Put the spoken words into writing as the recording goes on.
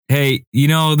Hey,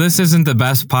 this isn't the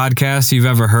best podcast you've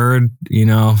ever heard,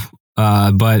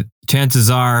 but chances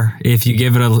are if you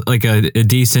give it a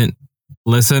decent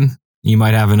listen, you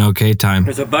might have an okay time.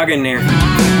 There's a bug in there.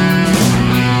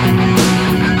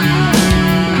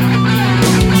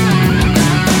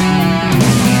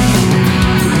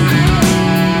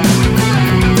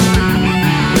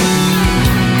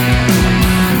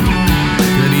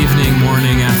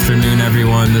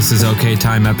 This is OK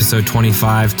Time, episode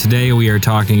 25. Today we are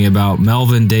talking about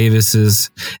Melvin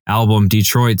Davis's album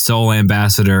Detroit Soul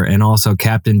Ambassador and also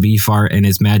Captain Beefheart and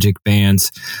his magic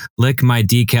bands Lick My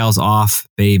Decals Off,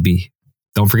 Baby.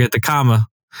 Don't forget the comma.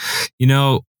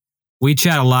 We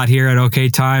chat a lot here at OK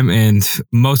Time, and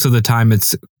most of the time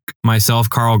it's myself,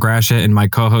 Carl Grashit, and my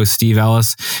co-host Steve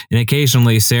Ellis, and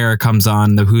occasionally Sarah comes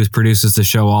on, who produces the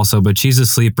show also, but she's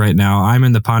asleep right now. I'm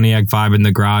in the Pontiac Vibe in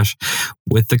the garage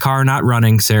with the car not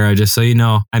running, Sarah, just so you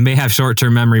know. I may have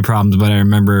short-term memory problems, but I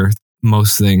remember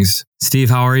most things. Steve,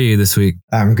 how are you this week?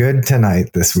 I'm good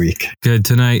this week. Good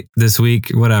tonight, this week,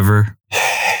 whatever.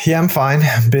 Yeah, I'm fine.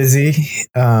 Busy.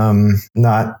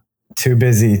 Not too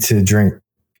busy to drink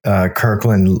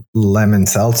Kirkland lemon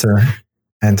seltzer.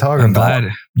 And talking I'm glad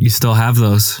you still have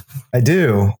those. I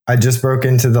do. I just broke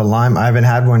into the lime. I haven't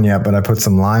had one yet, but I put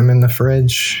some lime in the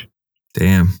fridge.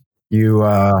 Damn. You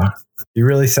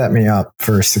really set me up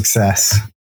for success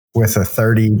with a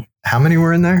 30. How many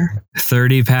were in there?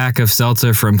 30 pack of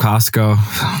seltzer from Costco.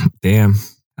 Damn.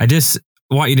 I just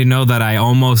want you to know that I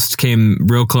almost came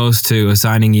real close to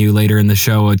assigning you later in the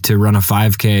show to run a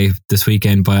 5K this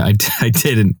weekend, but I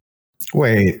didn't.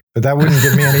 Wait, but that wouldn't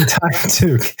give me any time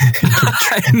to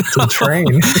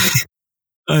train.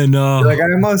 I know. Like, I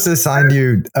almost assigned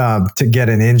you to get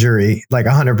an injury, like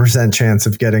 100% chance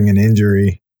of getting an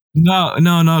injury. No,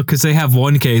 because they have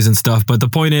 1Ks and stuff. But the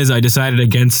point is, I decided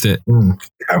against it.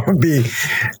 That would be,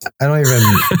 I don't even,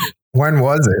 when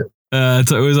was it?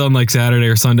 It was on like Saturday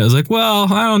or Sunday. I was like,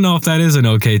 well, I don't know if that is an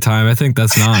okay time. I think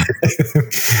that's not.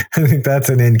 I think that's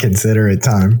an inconsiderate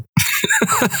time.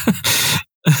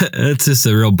 It's just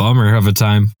a real bummer of a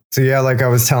time. So yeah, like I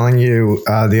was telling you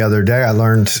the other day,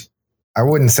 I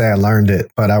wouldn't say I learned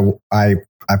it, but I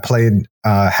played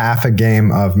half a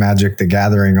game of Magic the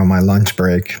Gathering on my lunch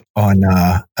break on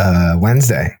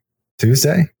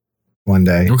Tuesday, one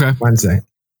day. Okay. Wednesday.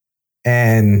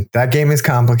 And that game is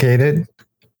complicated.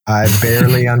 I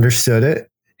barely understood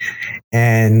it.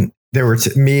 And there were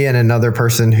me and another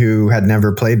person who had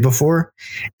never played before.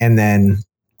 And then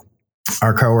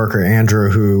our coworker, Andrew,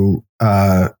 who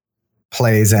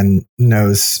plays and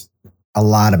knows a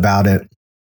lot about it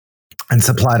and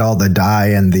supplied all the die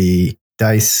and the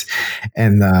dice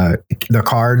and the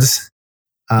cards.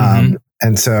 And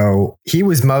so he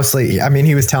was mostly,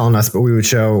 he was telling us, but we would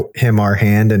show him our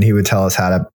hand and he would tell us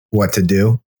what to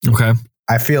do. Okay.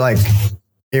 I feel like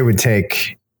it would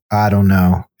take,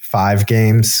 5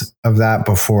 games of that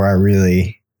before I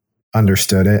really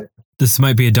understood it. This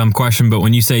might be a dumb question, but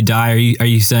when you say die, are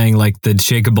you saying like the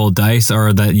shakeable dice,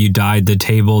 or that you dyed the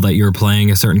table that you were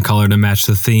playing a certain color to match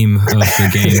the theme of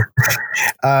the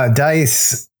game?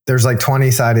 Dice, there's like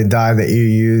 20-sided die that you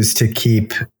use to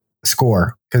keep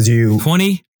score.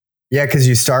 20? Yeah, because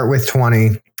you start with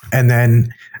 20, and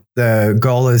then the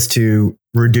goal is to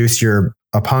reduce your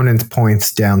opponent's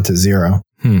points down to 0.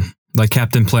 Like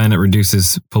Captain Planet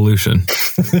reduces pollution.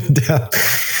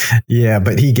 Yeah,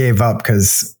 but he gave up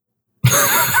because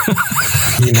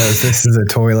he knows this is a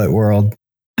toilet world.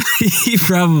 He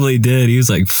probably did. He was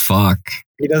like, fuck.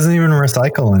 He doesn't even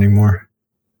recycle anymore,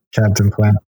 Captain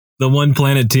Planet. The one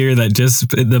Planeteer that just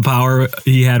the power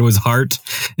he had was heart.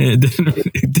 And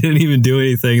it didn't even do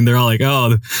anything. They're all like,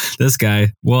 oh, this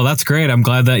guy. Well, that's great. I'm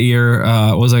glad that you're,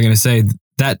 what was I going to say?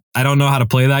 That I don't know how to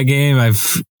play that game.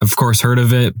 I've, of course, heard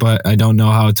of it, but I don't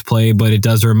know how it's played. But it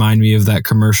does remind me of that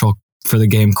commercial for the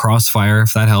game Crossfire,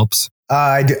 if that helps.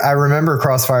 I remember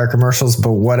Crossfire commercials,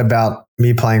 but what about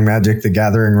me playing Magic the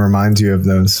Gathering reminds you of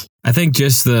those? I think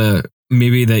just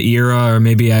maybe the era, or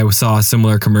maybe I saw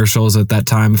similar commercials at that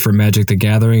time for Magic the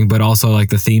Gathering, but also like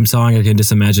the theme song. I can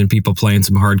just imagine people playing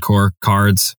some hardcore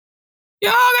cards.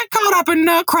 Y'all get caught up in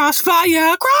the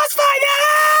crossfire.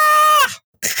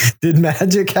 Did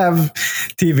Magic have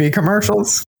TV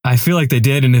commercials? I feel like they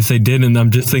did, and if they didn't, I'm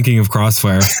just thinking of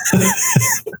Crossfire.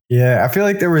 Yeah, I feel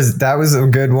like that was a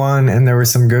good one, and there were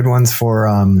some good ones for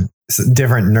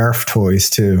different Nerf toys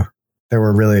too. They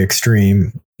were really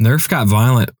extreme. Nerf got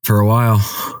violent for a while.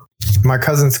 My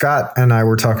cousin Scott and I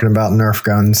were talking about Nerf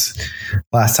guns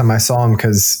last time I saw him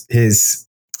because his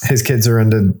kids are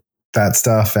into that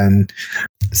stuff, and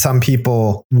some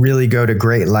people really go to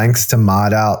great lengths to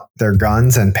mod out their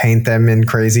guns and paint them in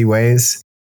crazy ways.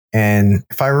 And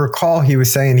if I recall, he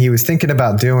was saying he was thinking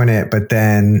about doing it, but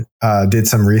then did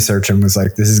some research and was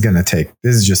like, this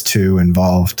is just too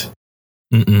involved.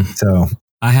 So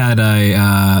I had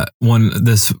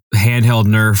this handheld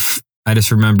Nerf. I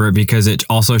just remember it because it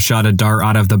also shot a dart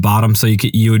out of the bottom. So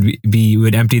you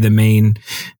would empty the main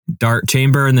dart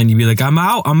chamber and then you'd be like, I'm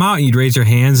out. And you'd raise your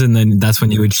hands and then that's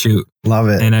when you would shoot. Love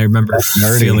it. And I remember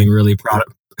feeling really proud.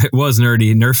 It was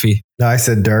nerfy. No, I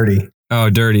said dirty. Oh,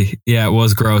 dirty. Yeah, it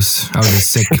was gross. I was a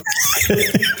sick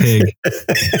pig.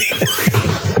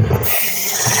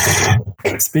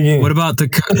 What about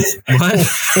what?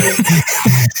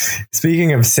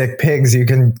 Speaking of sick pigs, you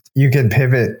can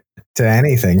pivot to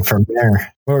anything from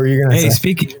there. What were you going to say? Hey,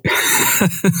 speaking.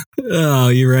 Oh,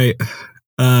 you're right.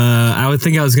 I would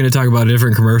think I was going to talk about a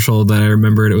different commercial that I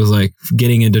remembered. It was like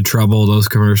getting into trouble, those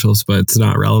commercials, but it's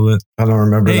not relevant. I don't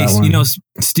remember that one.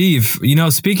 Steve,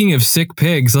 speaking of sick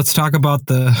pigs, let's talk about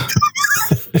the...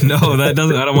 No, that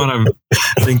doesn't... I don't want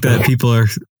to think that people are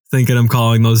thinking I'm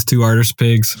calling those two artists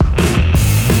pigs.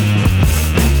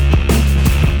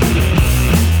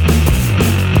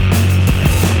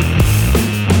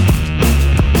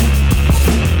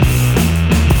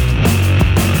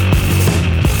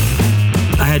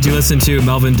 You listen to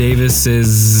Melvin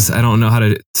Davis's, I don't know how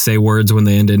to say words when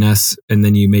they end in S and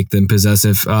then you make them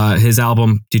possessive. His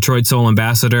album, Detroit Soul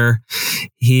Ambassador.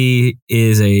 He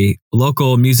is a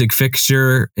local music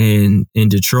fixture in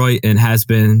Detroit and has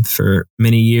been for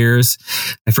many years.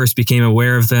 I first became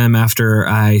aware of them after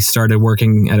I started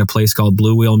working at a place called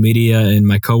Blue Wheel Media, and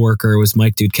my coworker was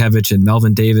Mike Dudkevich, and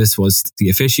Melvin Davis was the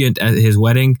officiant at his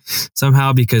wedding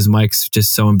somehow because Mike's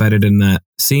just so embedded in that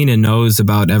scene and knows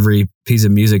about every piece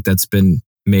of music that's been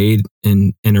made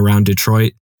in and around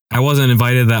Detroit. I wasn't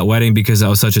invited to that wedding because I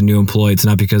was such a new employee. It's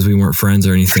not because we weren't friends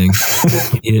or anything.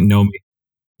 He didn't know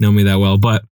me that well,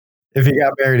 but if you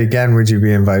got married again, would you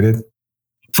be invited?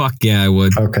 Fuck yeah, I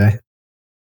would. Okay.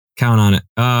 Count on it.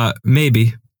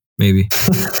 Maybe.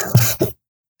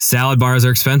 Salad bars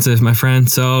are expensive, my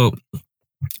friend. So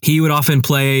he would often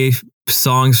play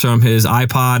songs from his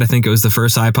iPod. I think it was the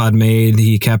first iPod made.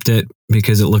 He kept it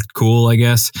because it looked cool, I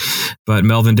guess. But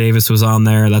Melvin Davis was on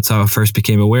there. That's how I first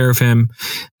became aware of him.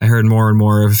 I heard more and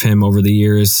more of him over the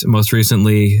years, most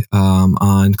recently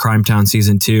on Crime Town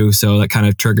Season 2. So that kind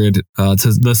of triggered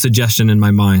the suggestion in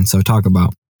my mind. So talk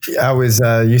about.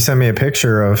 You sent me a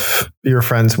picture of your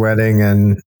friend's wedding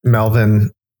and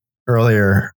Melvin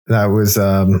earlier. That was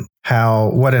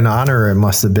what an honor it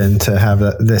must have been to have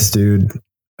this dude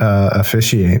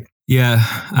officiate. Yeah,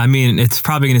 I mean, it's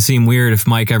probably going to seem weird if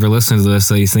Mike ever listens to this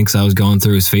that he thinks I was going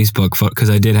through his Facebook because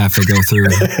I did have to go through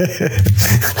it.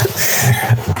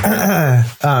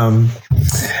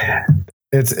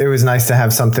 It was nice to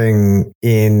have something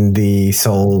in the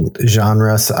soul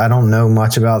genre. So I don't know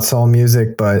much about soul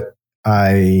music, but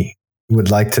I would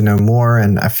like to know more.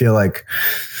 And I feel like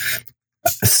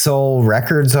soul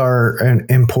records are an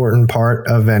important part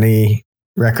of any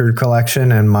record collection,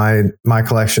 and my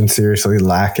collection seriously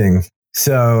lacking.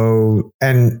 So,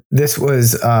 and this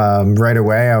was right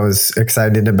away. I was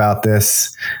excited about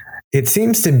this. It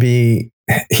seems to be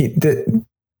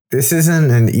this isn't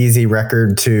an easy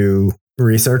record to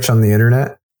research on the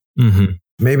internet. Mm-hmm.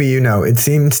 Maybe it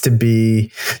seems to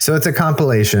be. So it's a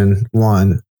compilation,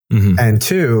 one, mm-hmm. and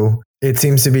two. It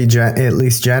seems to be at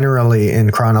least generally in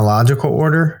chronological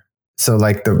order. So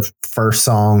like the first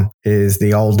song is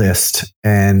the oldest.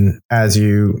 And as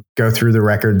you go through the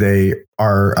record, they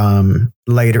are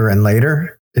later and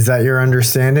later. Is that your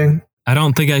understanding? I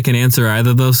don't think I can answer either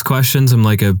of those questions. I'm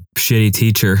like a shitty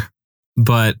teacher,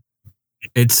 but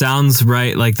it sounds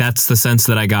right. Like that's the sense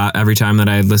that I got every time that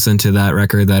I listened to that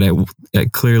record, that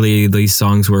clearly these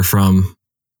songs were from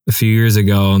a few years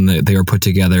ago and they were put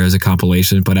together as a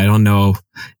compilation, but I don't know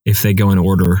if they go in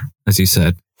order, as you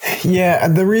said. Yeah,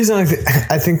 the reason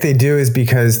I think they do is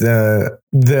because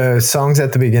the songs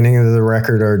at the beginning of the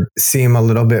record seem a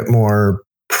little bit more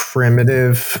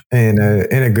primitive in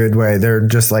a good way. They're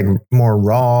just like more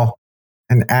raw,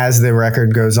 and as the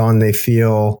record goes on, they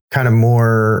feel kind of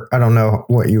more, I don't know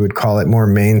what you would call it, more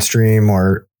mainstream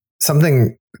or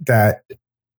something that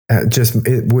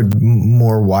it would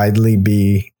more widely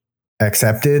be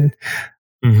accepted.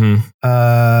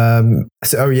 Mm-hmm.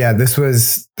 So yeah, this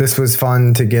was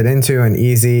fun to get into and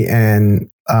easy, and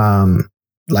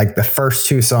like the first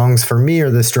two songs for me are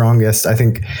the strongest. I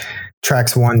think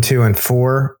tracks 1, 2, and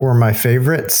 4 were my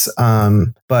favorites.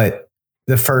 But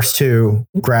the first two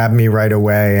grabbed me right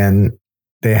away, and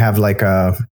they have like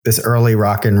this early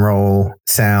rock and roll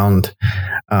sound,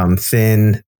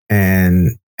 thin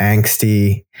and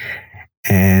angsty,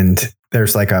 and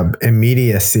there's like a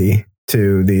immediacy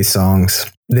to these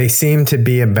songs. They seem to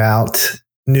be about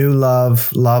new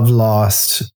love, love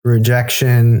lost,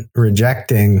 rejection,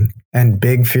 rejecting, and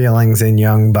big feelings in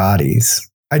young bodies.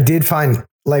 I did find,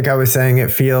 like I was saying,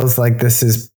 it feels like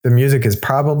the music is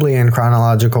probably in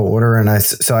chronological order. And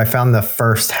so I found the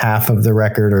first half of the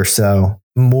record or so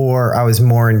I was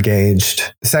more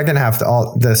engaged. The second half,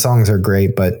 the songs are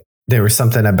great, but there was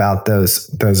something about those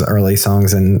early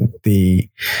songs and the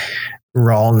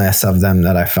rawness of them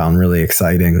that I found really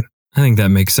exciting. I think that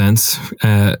makes sense.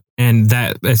 And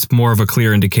that it's more of a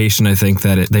clear indication, I think,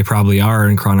 that they probably are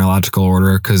in chronological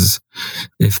order, because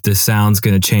if the sound's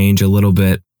going to change a little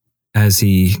bit as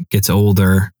he gets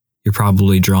older, you're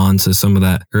probably drawn to some of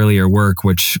that earlier work,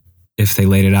 which if they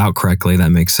laid it out correctly, that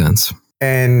makes sense.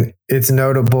 And it's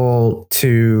notable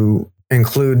to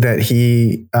include that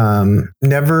he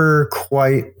never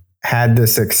quite had the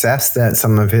success that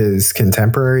some of his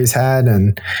contemporaries had,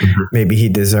 and maybe he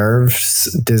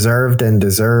deserved and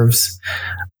deserves,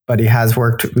 but he has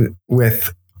worked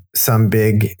with some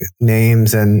big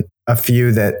names, and a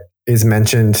few that is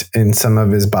mentioned in some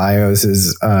of his bios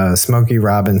is Smokey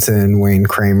Robinson, Wayne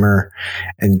Kramer,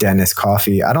 and Dennis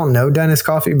Coffey. I don't know Dennis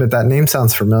Coffey, but that name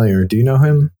sounds familiar. Do you know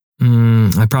him?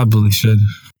 I probably should.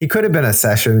 He could have been a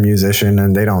session musician,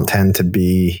 and they don't tend to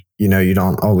be, you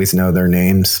don't always know their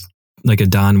names. Like a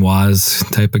Don Was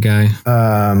type of guy.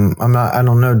 I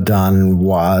don't know Don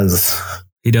Was.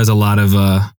 He does a lot of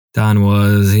Don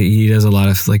Was. He does a lot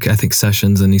of, like, I think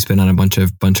sessions, and he's been on a bunch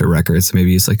of records.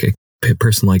 Maybe he's like a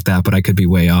person like that, but I could be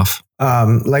way off.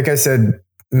 Like I said,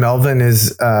 Melvin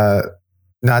is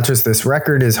not just this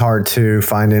record is hard to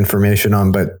find information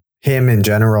on, but him in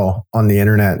general on the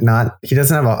internet. He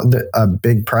doesn't have a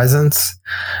big presence.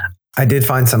 I did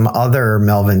find some other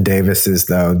Melvin Davises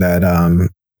though that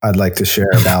I'd like to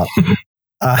share about.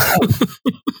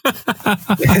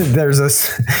 There's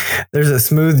a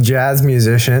smooth jazz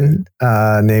musician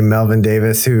named Melvin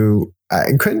Davis who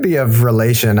could be of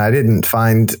relation. I didn't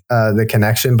find the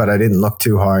connection, but I didn't look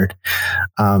too hard.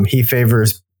 He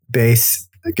favors bass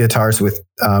guitars with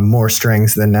more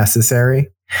strings than necessary.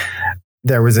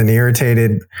 There was an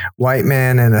irritated white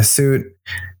man in a suit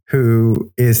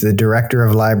who is the director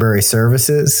of library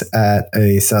services at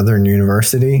a Southern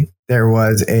university. There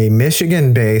was a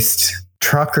Michigan-based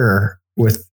trucker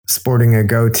with sporting a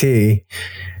goatee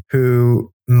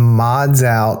who mods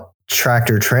out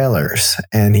tractor trailers.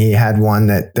 And he had one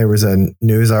that there was a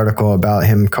news article about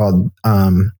him called,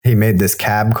 he made this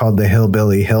cab called the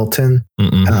Hillbilly Hilton.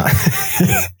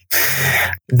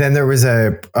 Then there was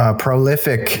a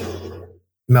prolific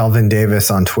Melvin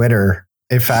Davis on Twitter.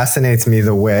 It fascinates me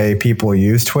the way people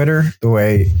use Twitter, the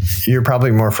way you're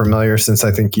probably more familiar since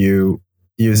I think you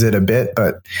use it a bit,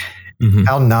 but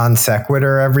how non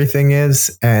sequitur everything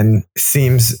is and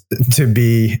seems to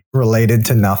be related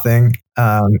to nothing.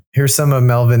 Here's some of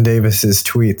Melvin Davis's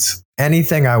tweets.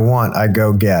 Anything I want, I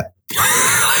go get.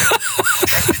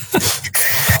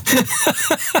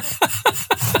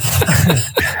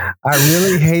 I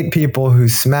really hate people who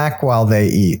smack while they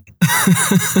eat.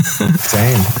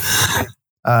 Same.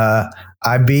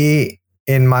 I be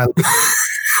in my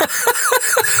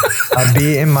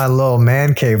little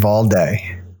man cave all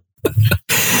day.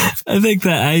 I think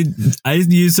that I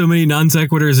use so many non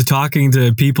sequiturs talking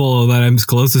to people that I'm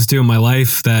closest to in my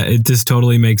life that it just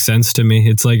totally makes sense to me.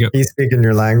 It's like he's speaking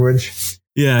your language.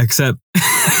 Yeah, except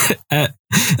I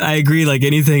agree. Like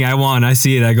anything I want, I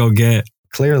see it, I go get.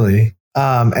 Clearly.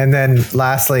 And then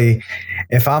lastly,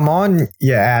 if I'm on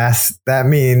your ass, that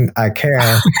mean I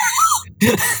care.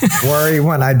 Worry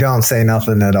when I don't say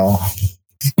nothing at all.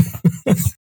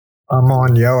 I'm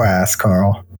on your ass,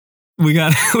 Carl. We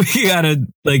gotta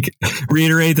like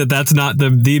reiterate that that's not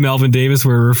the Melvin Davis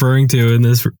we're referring to in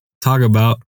this talk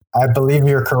about. I believe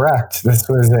you're correct. This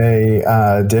was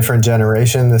a different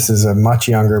generation. This is a much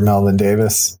younger Melvin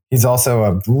Davis. He's also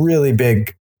a really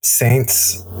big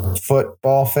Saints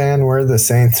football fan. Where are the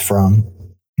Saints from?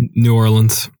 New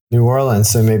Orleans.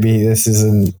 So maybe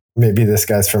this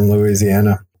guy's from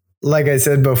Louisiana. Like I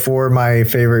said before, my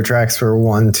favorite tracks were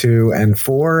 1, 2, and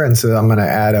 4. And so I'm going to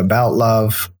add About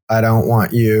Love, I Don't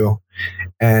Want You,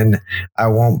 and I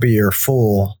Won't Be Your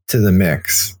Fool to the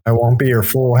mix. I Won't Be Your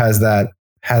Fool has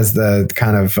the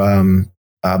kind of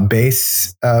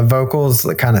bass vocals,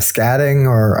 like kind of scatting,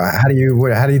 or how do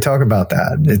you talk about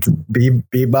that? It's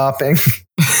bebopping.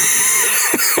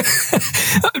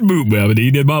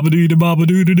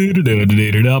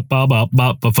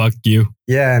 Fuck you.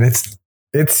 Yeah, and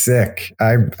it's sick.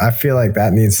 I feel like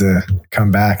that needs to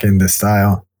come back into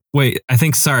style. Wait, I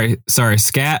think sorry,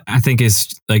 scat I think is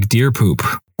like deer poop.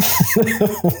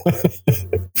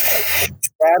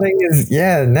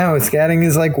 Scatting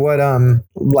is like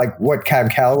what Cab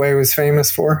Calloway was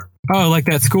famous for. Oh, like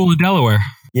that school in Delaware.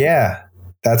 Yeah,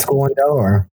 that school in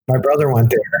Delaware. My brother went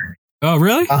there. Oh,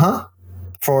 really?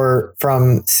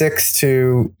 From 6th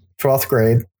to 12th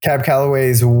grade. Cab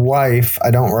Calloway's wife, I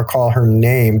don't recall her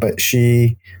name, but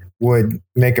she would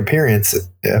make appearances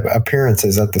at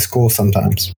the school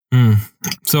sometimes.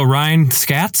 So Ryan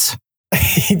scats?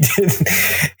 He did.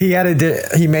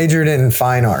 He majored in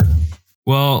fine art.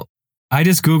 Well, I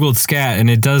just Googled scat and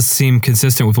it does seem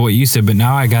consistent with what you said, but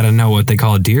now I got to know what they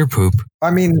call deer poop.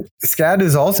 I mean, scat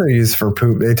is also used for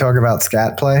poop. They talk about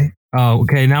scat play. Oh,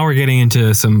 okay. Now we're getting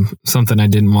into something I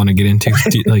didn't want to get into.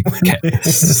 Like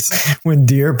when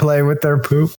deer play with their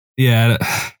poop. Yeah.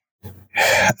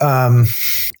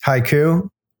 Haiku,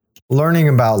 learning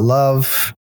about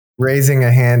love, raising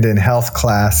a hand in health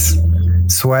class,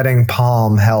 sweating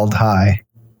palm held high.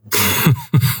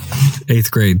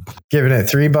 8th grade. Giving it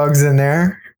 3 bugs in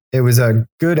there. It was a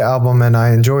good album and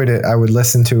I enjoyed it. I would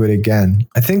listen to it again.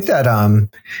 I think that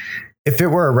if it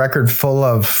were a record full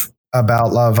of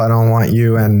About Love, I Don't Want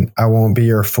You, and I Won't Be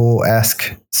Your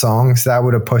Fool-esque songs, that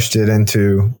would have pushed it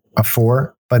into a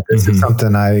 4. But this is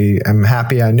something I am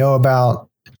happy I know about.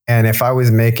 And if I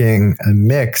was making a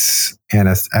mix and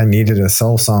I needed a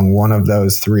soul song, one of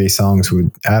those 3 songs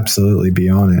would absolutely be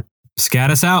on it. Scat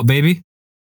us out, baby.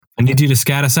 I need you to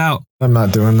scat us out. I'm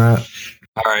not doing that.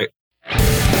 All right.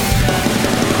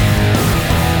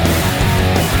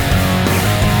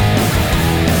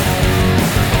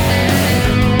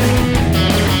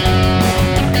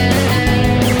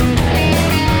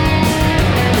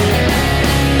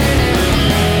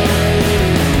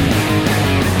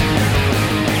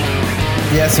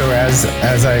 Yeah, so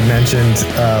as I mentioned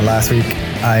last week,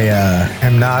 I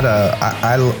am not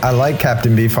I like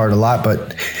Captain Beefheart a lot,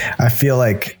 but I feel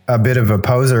like a bit of a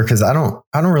poser because I don't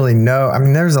really know. I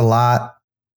mean, there's a lot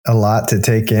to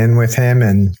take in with him,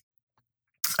 and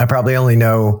I probably only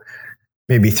know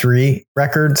maybe 3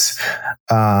 records.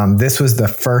 This was the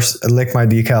first. Lick My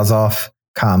Decals Off,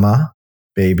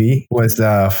 Baby was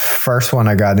the first one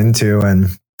I got into, and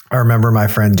I remember my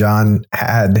friend John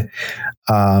had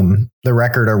the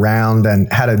record around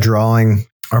and had a drawing,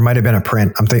 or it might have been a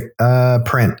print.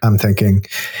 I'm thinking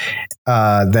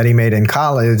that he made in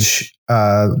college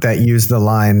that used the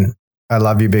line "I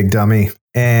love you, big dummy,"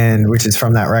 and which is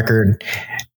from that record.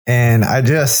 And I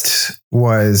just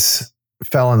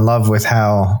fell in love with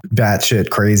how batshit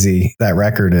crazy that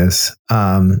record is.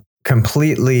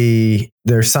 Completely,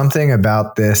 there's something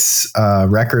about this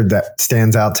record that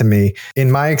stands out to me.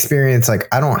 In my experience, like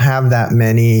I don't have that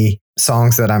many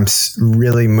songs that I'm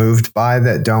really moved by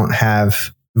that don't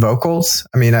have vocals.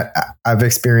 I mean, I've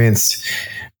experienced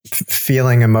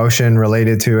feeling emotion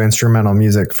related to instrumental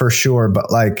music for sure,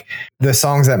 but like the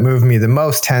songs that move me the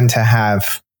most tend to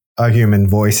have a human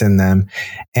voice in them.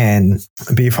 And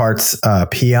Beefheart's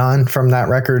Peon from that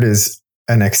record is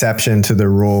an exception to the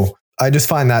rule. I just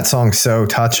find that song so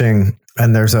touching.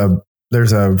 And there's a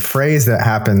phrase that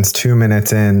happens 2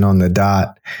 minutes in on the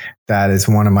dot that is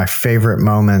one of my favorite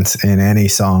moments in any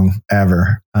song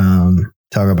ever.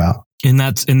 Talk about. In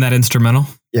that instrumental?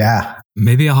 Yeah.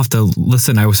 Maybe I'll have to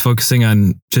listen. I was focusing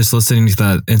on just listening to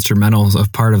that instrumental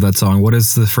of part of that song. What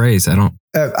is the phrase? I don't.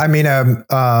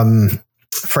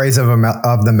 Phrase of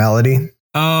the melody.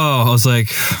 Oh, I was like,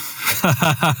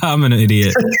 I'm an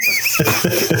idiot.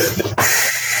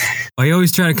 You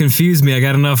always try to confuse me. I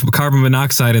got enough carbon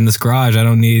monoxide in this garage. I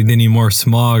don't need any more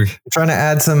smog. I'm trying to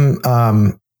add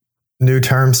some new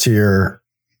terms to your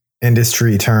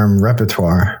industry term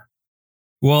repertoire.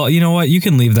 Well, you know what? You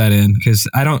can leave that in because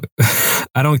I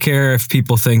don't care if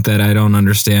people think that I don't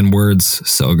understand words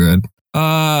so good.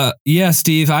 Yeah,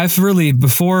 Steve,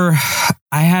 before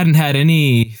I hadn't had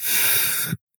any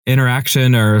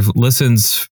interaction or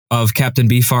listens of Captain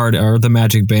Beefheart or the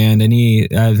Magic Band. I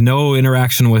have no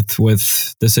interaction with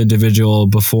this individual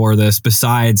before this,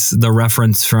 besides the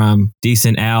reference from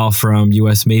Decent Al from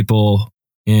US Maple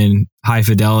in High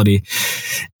Fidelity.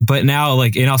 But now,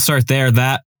 and I'll start there,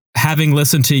 that having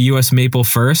listened to US Maple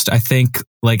first, I think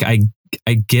I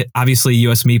get, obviously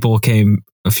US Maple came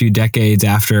a few decades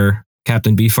after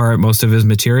Captain Beefheart, most of his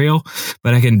material,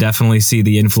 but I can definitely see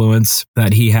the influence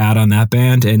that he had on that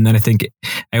band. And then I think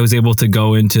I was able to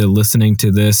go into listening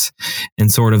to this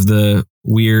and sort of the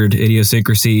weird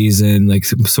idiosyncrasies and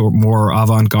sort of more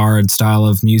avant-garde style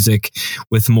of music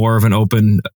with more of an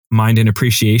open mind and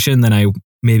appreciation than I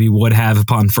maybe would have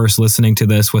upon first listening to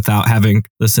this without having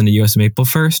listened to US Maple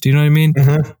first. Do you know what I mean?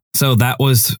 Mm-hmm. So that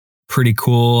was pretty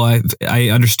cool. I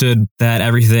understood that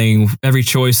every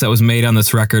choice that was made on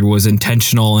this record was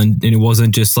intentional, and it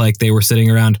wasn't just like they were sitting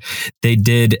around. They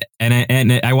did,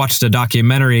 and I watched a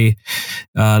documentary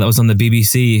that was on the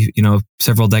BBC,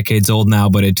 several decades old now,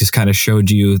 but it just kind of showed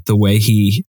you the way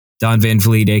Don Van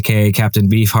Vliet, aka Captain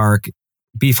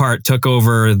Beefheart, took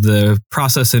over the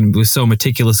process and was so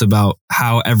meticulous about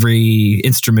how every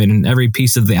instrument and every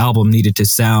piece of the album needed to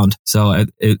sound. So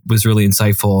it was really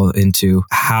insightful into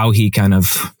how he kind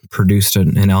of produced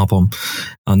an album.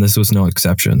 This was no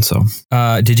exception. So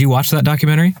did you watch that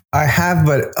documentary? I have,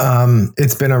 but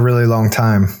it's been a really long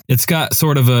time. It's got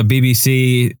sort of a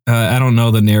BBC, I don't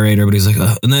know the narrator, but he's like,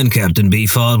 and then Captain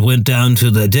Beefheart went down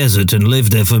to the desert and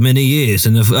lived there for many years.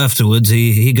 And afterwards,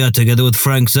 he got together with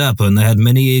Frank Zappa, and they had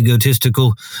many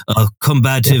egotistical,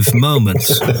 combative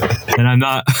moments. And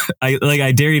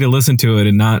I dare you to listen to it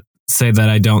and not say that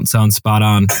I don't sound spot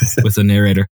on with the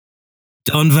narrator.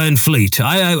 Don Van Vliet,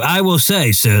 I will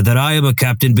say, sir, that I am a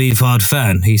Captain Beefheart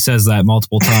fan. He says that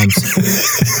multiple times.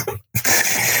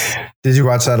 Did you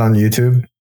watch that on YouTube?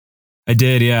 I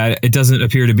did, yeah. It doesn't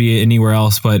appear to be anywhere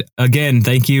else. But again,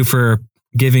 thank you for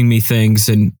giving me things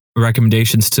and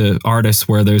recommendations to artists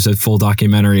where there's a full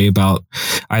documentary about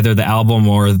either the album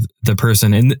or the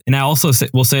person. And I also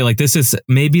will say, like, this is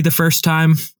maybe the first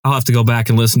time. I'll have to go back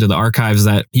and listen to the archives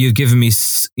that you've given me,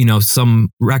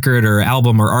 some record or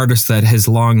album or artist that has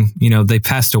long, they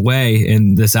passed away,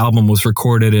 and this album was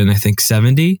recorded in, I think,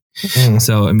 70.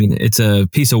 So, I mean, it's a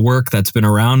piece of work that's been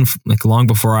around like long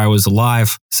before I was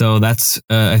alive. So that's,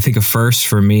 I think, a first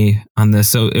for me on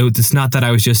this. So it's not that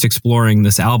I was just exploring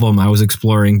this album. I was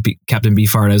exploring Captain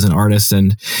Beefheart as an artist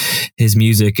and his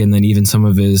music, and then even some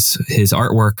of his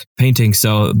artwork, painting.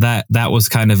 So that was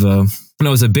kind of it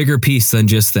was a bigger piece than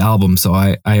just the album. So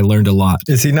I learned a lot.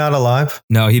 Is he not alive?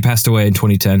 No, he passed away in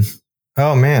 2010.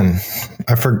 Oh man,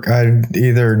 I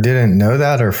either didn't know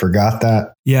that or forgot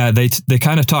that. Yeah, they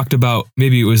kind of talked about,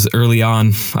 maybe it was early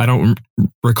on. I don't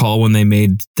recall when they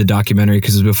made the documentary,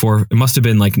 because it was before. It must have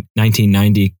been like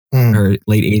 1990 or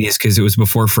late 80s, because it was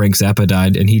before Frank Zappa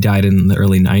died, and he died in the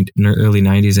early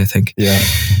 90s, I think. Yeah.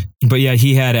 But yeah,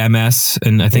 he had MS,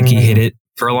 and I think he hid it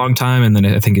for a long time, and then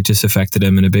I think it just affected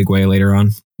him in a big way later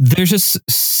on. There's just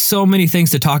so many things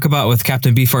to talk about with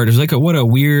Captain Beefheart. There's like what a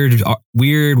weird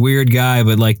guy,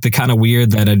 but like the kind of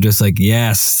weird that I'm just like,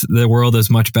 yes, the world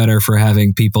is much better for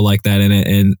having people like that in it.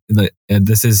 And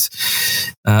this is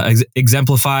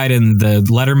exemplified in the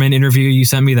Letterman interview you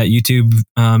sent me, that YouTube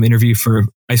interview for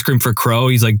Ice Cream for Crow.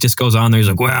 He's like, just goes on there. He's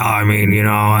like, well, I mean,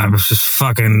 I was just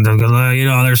fucking,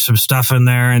 there's some stuff in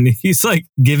there. And he's like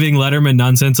giving Letterman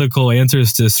nonsensical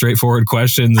answers to straightforward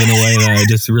questions in a way that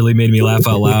just really made me laugh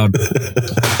out loud.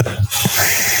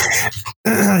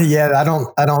 Yeah,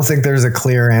 I don't think there's a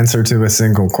clear answer to a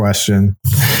single question.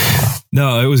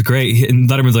 No, it was great. And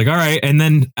Letterman's like, all right. And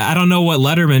then I don't know what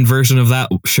Letterman version of that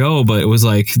show, but it was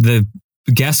like the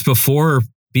guest before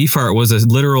Beefheart was a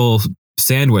literal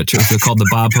sandwich. It was called the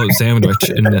Bob Hope sandwich.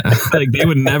 And like they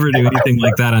would never do anything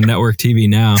like that on network TV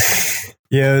now.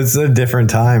 Yeah, it's a different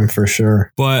time for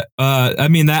sure. But I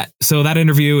mean, that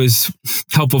interview is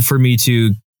helpful for me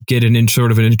to get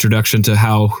sort of an introduction to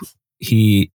how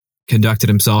he conducted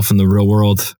himself in the real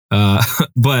world.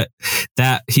 But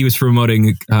that he was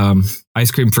promoting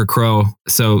Ice Cream for Crow.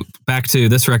 So back to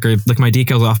this record, Lick My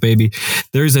Decals Off, Baby.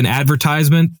 There's an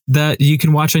advertisement that you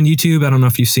can watch on YouTube. I don't know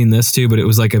if you've seen this too, but it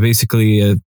was like basically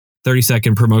a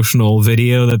 30-second promotional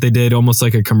video that they did, almost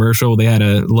like a commercial. They had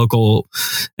a local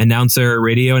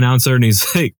radio announcer, and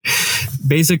he's like,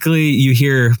 basically you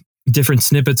hear different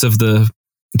snippets of the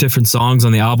different songs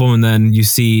on the album, and then you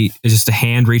see just a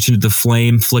hand reach into the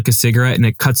flame, flick a cigarette, and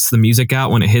it cuts the music out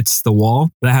when it hits the wall.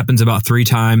 That happens about 3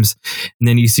 times. And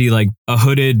then you see like a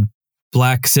hooded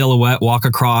black silhouette walk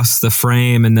across the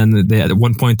frame, and then at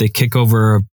one point they kick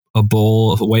over a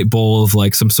white bowl of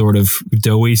like some sort of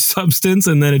doughy substance,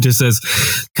 and then it just says,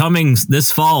 coming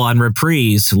this fall on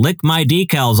Reprise, Lick My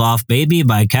Decals Off, Baby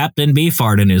by Captain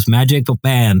Beefheart and his magical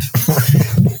band.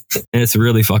 And it's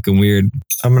really fucking weird.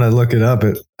 I'm gonna look it up.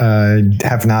 I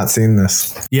have not seen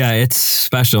this. Yeah, it's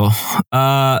special.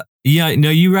 Yeah, no,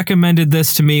 you recommended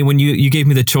this to me when you gave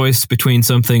me the choice between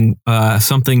something or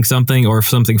something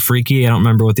freaky. I don't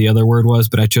remember what the other word was,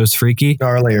 but I chose freaky.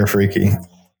 Gnarly or freaky.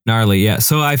 Gnarly, yeah.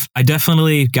 So I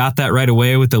definitely got that right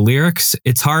away with the lyrics.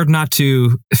 It's hard not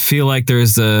to feel like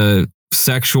there's a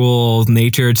sexual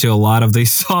nature to a lot of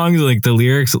these songs, like the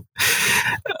lyrics.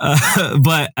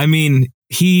 But I mean,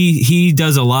 he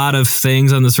does a lot of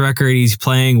things on this record. He's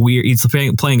playing weird. He's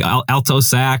playing alto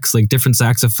sax, like different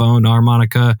saxophone,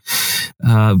 harmonica,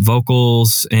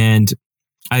 vocals, and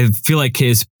I feel like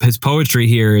his poetry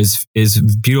here is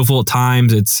beautiful at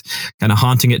times. It's kind of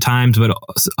haunting at times, but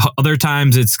other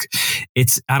times it's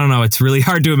I don't know. It's really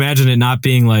hard to imagine it not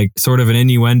being like sort of an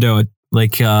innuendo.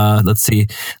 Like, let's see,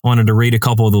 I wanted to read a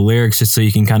couple of the lyrics just so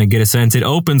you can kind of get a sense. It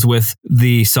opens with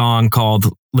the song called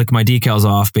Lick My Decals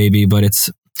Off, Baby, but it's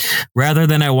rather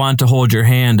than I want to hold your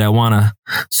hand, I want to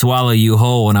swallow you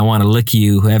whole and I want to lick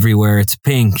you everywhere it's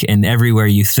pink and everywhere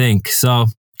you think. So,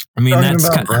 I mean, talking that's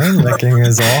about brain licking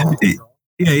is all.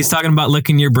 Yeah, he's talking about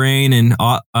licking your brain and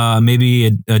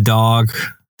maybe a dog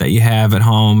that you have at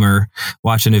home or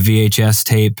watching a VHS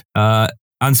tape.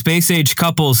 On Space Age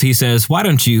Couples, he says, why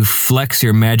don't you flex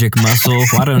your magic muscle?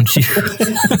 Why don't you...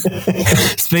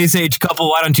 Space Age Couple,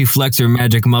 why don't you flex your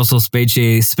magic muscle?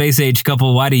 Space Age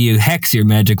Couple, why do you hex your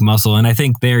magic muscle? And I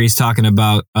think there he's talking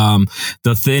about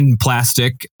the thin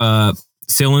plastic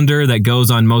cylinder that goes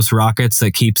on most rockets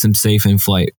that keeps them safe in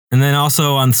flight. And then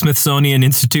also on Smithsonian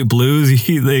Institute Blues,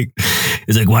 he's like,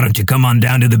 why don't you come on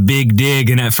down to the Big Dig?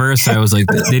 And at first I was like,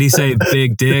 did he say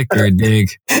big dick or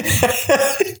dig?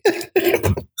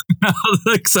 I was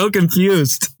like so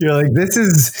confused. You're like, this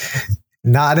is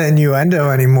not innuendo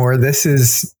anymore. This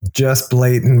is just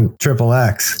blatant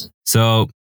XXX. So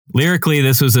lyrically,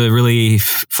 this was a really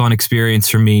fun experience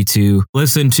for me to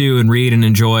listen to and read and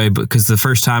enjoy, because the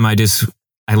first time I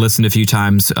listened a few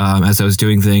times as I was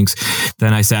doing things.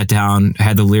 Then I sat down,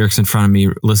 had the lyrics in front of me,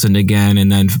 listened again,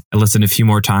 and then I listened a few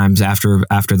more times after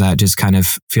that, just kind of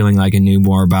feeling like I knew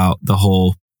more about the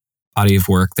whole body of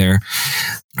work there.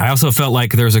 I also felt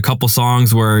like there was a couple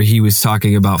songs where he was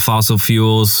talking about fossil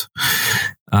fuels.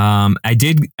 I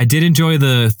did enjoy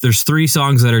there's 3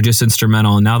 songs that are just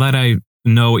instrumental. And now that I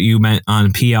know what you meant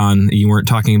on Peon, you weren't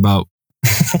talking about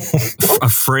a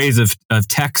phrase of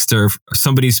text or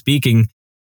somebody speaking.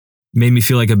 Made me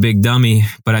feel like a big dummy,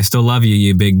 but I still love you,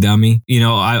 you big dummy. You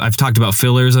know, I've talked about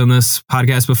fillers on this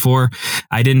podcast before.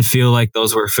 I didn't feel like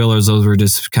those were fillers. Those were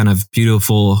just kind of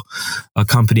beautiful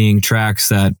accompanying tracks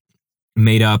that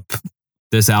made up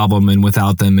this album. And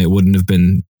without them, it wouldn't have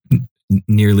been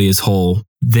nearly as whole.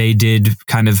 They did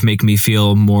kind of make me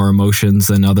feel more emotions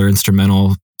than other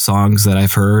instrumental songs that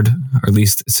I've heard, or at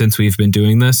least since we've been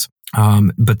doing this.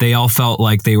 But they all felt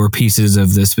like they were pieces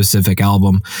of this specific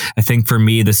album. I think for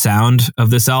me, the sound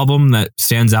of this album that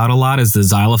stands out a lot is the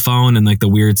xylophone and like the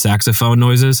weird saxophone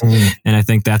noises. And I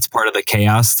think that's part of the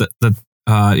chaos that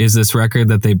is this record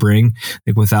that they bring.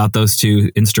 Like without those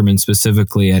 2 instruments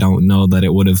specifically, I don't know that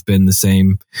it would have been the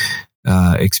same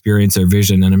experience or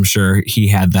vision. And I'm sure he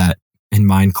had that in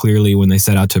mind clearly when they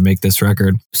set out to make this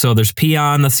record. So there's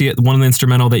Peon, that's one of the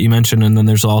instrumental that you mentioned. And then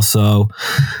there's also,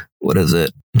 what is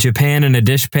it? Japan in a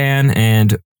Dishpan,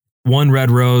 and One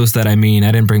Red Rose that I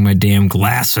didn't bring my damn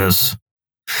glasses.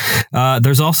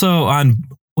 There's also on,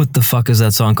 what the fuck is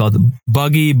that song called?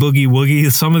 Buggy, Boogie,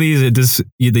 Woogie. Some of these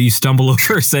that you stumble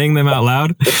over saying them out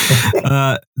loud.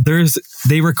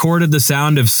 They recorded the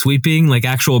sound of sweeping, like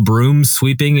actual brooms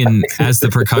sweeping, and as the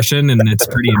percussion, and it's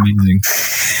pretty amazing.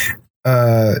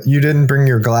 You didn't bring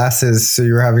your glasses, so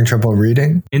you were having trouble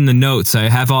reading? In the notes,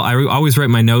 I always write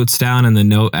my notes down in the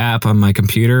note app on my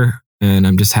computer, and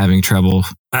I'm just having trouble.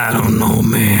 I don't know,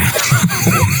 man.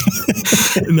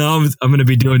 No, I'm going to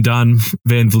be doing Don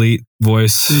Van Vliet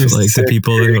voice, like the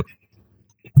people that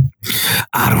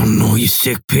I don't know, you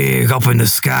sick pig up in the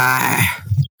sky.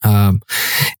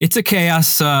 It's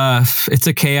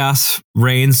a chaos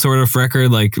reign sort of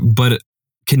record, like, but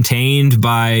contained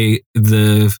by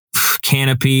the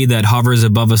canopy that hovers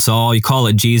above us all. You call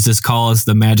it Jesus, call us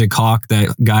the magic hawk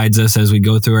that guides us as we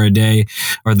go through our day,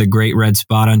 or the great red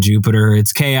spot on Jupiter.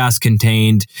 It's chaos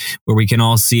contained where we can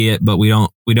all see it, but we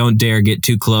don't dare get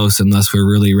too close unless we're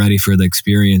really ready for the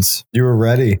experience. You were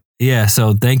ready. Yeah,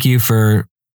 so thank you for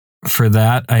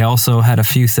that. I also had a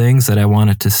few things that I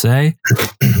wanted to say.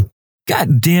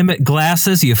 God damn it,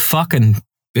 glasses, you fucking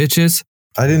bitches.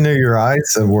 I didn't know your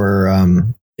eyes were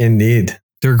in need.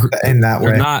 They're in that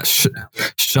they're way. Not.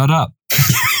 Shut up.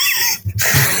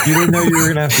 You didn't know you were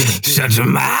gonna have to shut your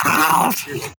mouth.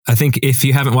 I think if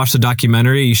you haven't watched the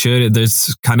documentary, you should.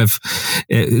 There's kind of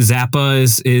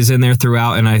Zappa is in there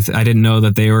throughout, and I didn't know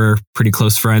that they were pretty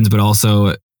close friends, but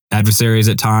also adversaries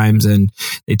at times, and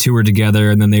they toured together,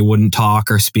 and then they wouldn't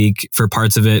talk or speak for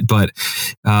parts of it. But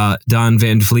Don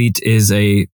Van Vliet is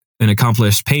an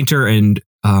accomplished painter and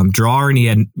drawer, and he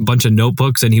had a bunch of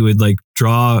notebooks, and he would like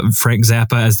draw Frank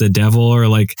Zappa as the devil, or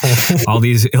like all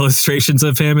these illustrations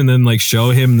of him, and then like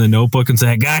show him the notebook and say,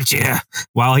 "I got you,"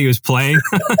 while he was playing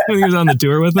when he was on the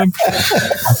tour with him.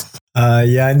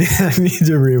 Yeah, I need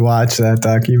to rewatch that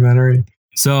documentary.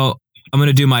 So I'm going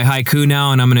to do my haiku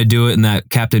now, and I'm going to do it in that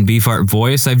Captain Beefheart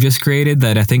voice I've just created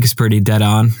that I think is pretty dead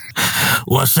on.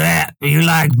 What's that? You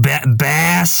like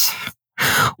bass?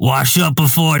 Wash up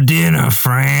before dinner,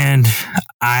 friend.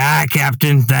 Aye,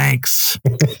 Captain. Thanks.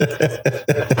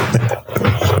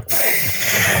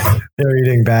 They're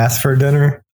eating bass for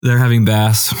dinner. They're having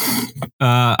bass.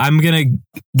 I'm going to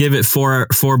give it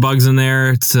four bugs in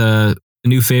there. It's a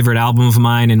new favorite album of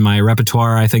mine in my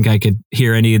repertoire. I think I could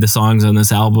hear any of the songs on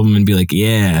this album and be like,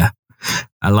 yeah,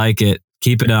 I like it.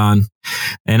 Keep it on.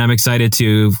 And I'm excited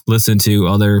to listen to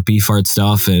other Beefheart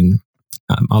stuff and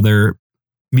other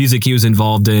music he was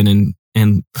involved in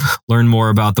and learn more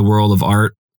about the world of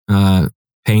art,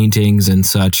 paintings and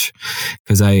such.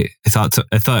 Because I thought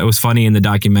it was funny in the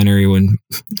documentary when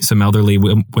some elderly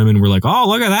women were like, "Oh,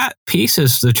 look at that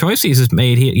pieces! The choices he's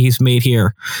made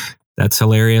here." That's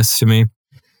hilarious to me.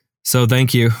 So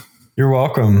thank you. You're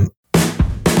welcome.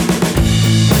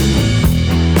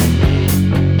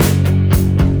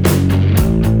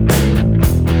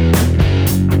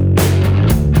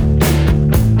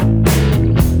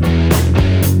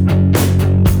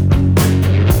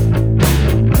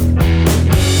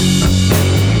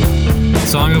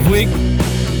 Song of week.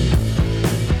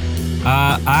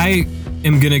 I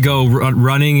am going to go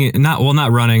running.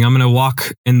 Not running. I'm going to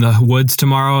walk in the woods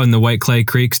tomorrow in the White Clay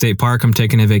Creek State Park. I'm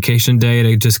taking a vacation day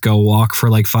to just go walk for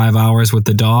like 5 hours with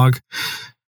the dog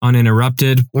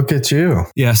uninterrupted. Look at you.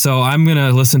 Yeah. So I'm going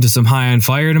to listen to some High on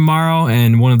Fire tomorrow.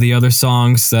 And one of the other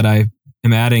songs that I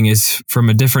am adding is from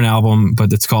a different album,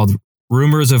 but it's called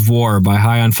Rumors of War by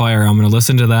High on Fire. I'm going to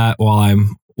listen to that while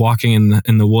I'm walking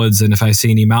in the woods, and if I see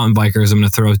any mountain bikers, I'm going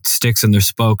to throw sticks in their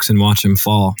spokes and watch them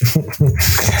fall.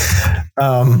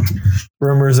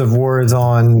 Rumors of War is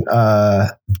on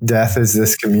Death Is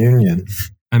This Communion.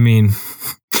 I mean,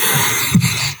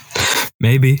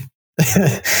 maybe.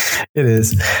 It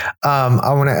is.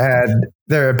 I want to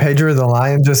add, Pedro the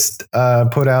Lion just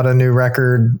put out a new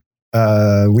record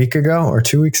a week ago or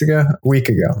 2 weeks ago? A week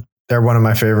ago. They're one of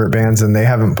my favorite bands, and they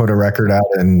haven't put a record out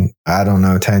in, I don't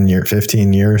know, 10 years,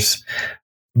 15 years.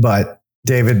 But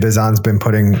David Bizon's been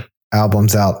putting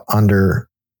albums out under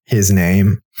his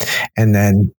name and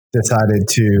then decided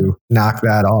to knock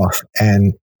that off.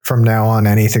 And from now on,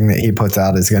 anything that he puts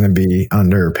out is going to be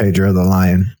under Pedro the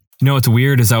Lion. You know what's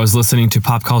weird is I was listening to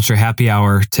Pop Culture Happy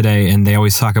Hour today, and they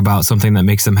always talk about something that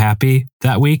makes them happy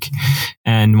that week.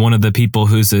 And one of the people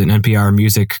who's an NPR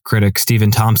music critic,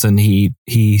 Stephen Thompson, he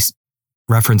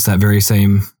referenced that very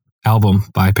same album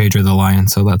by Pedro the Lion.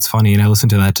 So that's funny. And I listened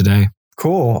to that today.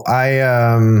 Cool. I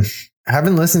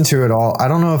haven't listened to it all. I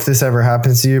don't know if this ever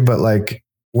happens to you, but like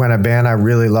when a band I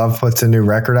really love puts a new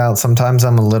record out, sometimes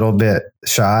I'm a little bit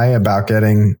shy about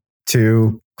getting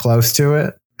too close to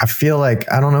it. I feel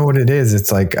like, I don't know what it is.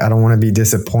 It's like, I don't want to be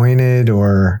disappointed,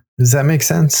 or does that make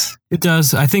sense? It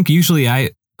does. I think usually I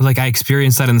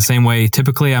experience that in the same way.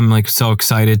 Typically I'm like so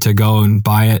excited to go and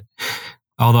buy it.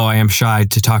 Although I am shy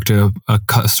to talk to a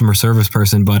customer service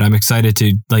person, but I'm excited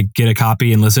to like get a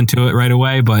copy and listen to it right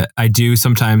away. But I do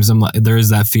sometimes, there is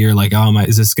that fear like, oh,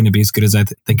 is this going to be as good as I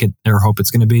think it or hope it's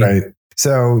going to be? Right.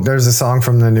 So there's a song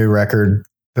from the new record.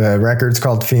 The record's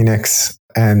called Phoenix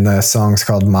and the song's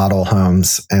called Model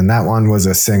Homes. And that one was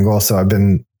a single. So I've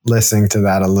been listening to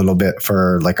that a little bit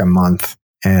for like a month,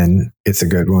 and it's a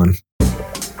good one.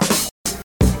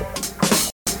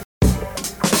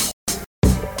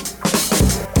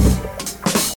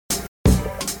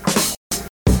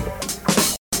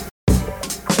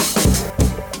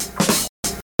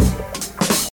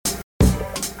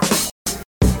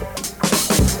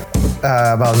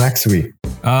 About next week.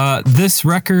 This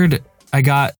record, I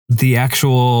got the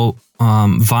actual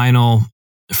vinyl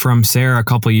from Sarah a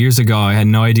couple of years ago. I had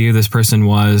no idea who this person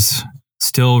was.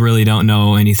 Still really don't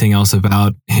know anything else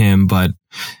about him, but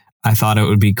I thought it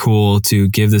would be cool to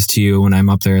give this to you when I'm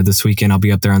up there this weekend. I'll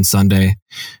be up there on Sunday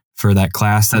for that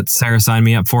class that Sarah signed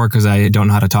me up for because I don't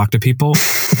know how to talk to people.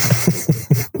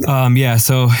 Yeah,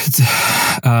 so it's,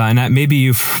 and that, maybe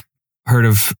you've heard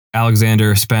of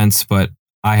Alexander Spence, but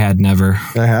I had never.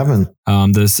 I haven't.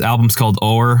 This album's called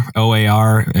OAR,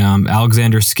 O-A-R.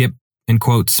 Alexander Skip, in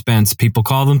quotes, Spence. People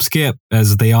call them Skip,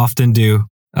 as they often do.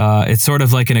 It's sort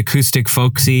of like an acoustic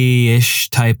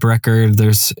folksy-ish type record.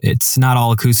 It's not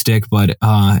all acoustic, but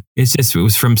it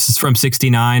was from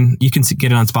 69. You can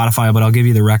get it on Spotify, but I'll give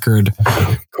you the record.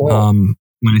 Cool.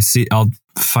 When I see, I'll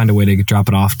find a way to drop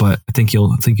it off, but I think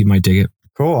you might dig it.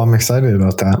 Cool. I'm excited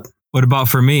about that. What about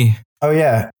for me? Oh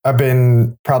yeah.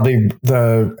 Probably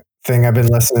the thing I've been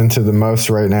listening to the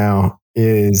most right now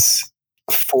is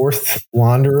Fourth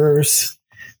Wanderers,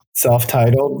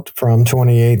 self-titled, from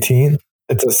 2018.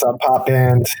 It's a sub pop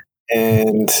band,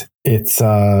 and It's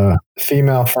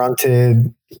female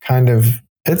fronted, kind of.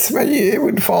 It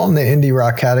would fall in the indie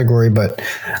rock category, but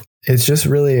it's just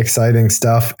really exciting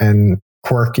stuff and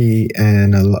quirky,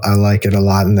 and I like it a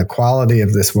lot. And the quality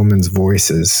of this woman's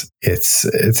voice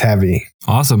it's heavy.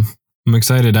 Awesome. I'm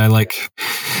excited. I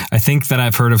think that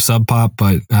I've heard of Sub Pop,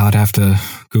 but I'd have to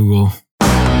Google.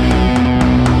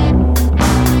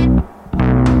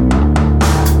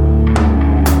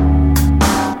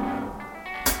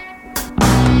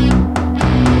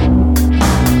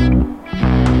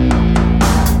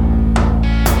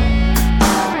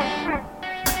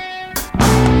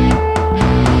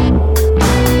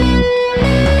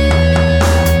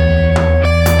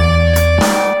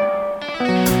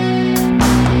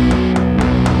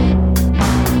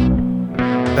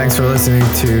 Thanks for listening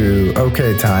to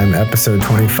OK Time, episode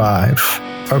 25.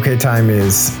 OK Time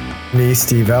is me,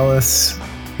 Steve Ellis.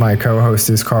 My co-host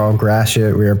is Carl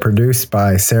Grashit. We are produced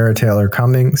by Sarah Taylor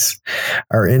Cummings.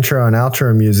 Our intro and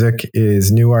outro music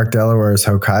is Newark, Delaware's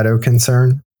Hokkaido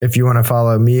Concern. If you want to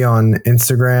follow me on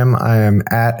Instagram, I am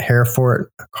at Hairfort.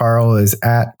 Carl is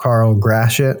at Carl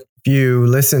Grashit. If you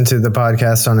listen to the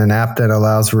podcast on an app that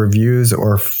allows reviews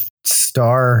or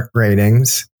star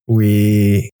ratings,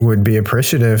 we would be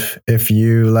appreciative if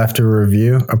you left a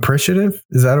review. Appreciative?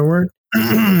 Is that a word?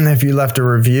 If you left a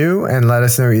review and let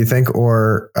us know what you think,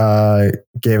 or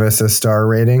gave us a star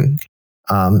rating.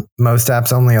 Most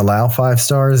apps only allow 5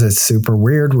 stars. It's super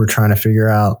weird. We're trying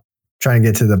to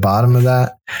get to the bottom of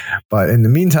that. But in the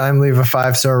meantime, leave a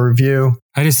 5-star review.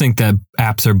 I just think that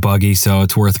apps are buggy, so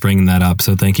it's worth bringing that up.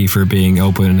 So thank you for being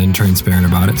open and transparent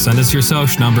about it. Send us your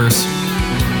social numbers.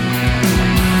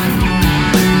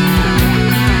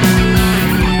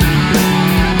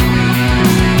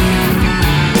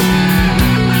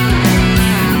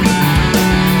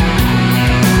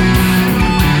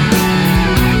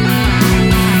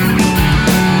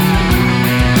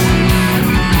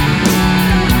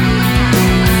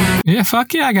 Yeah,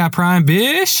 fuck yeah, I got Prime,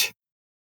 bitch.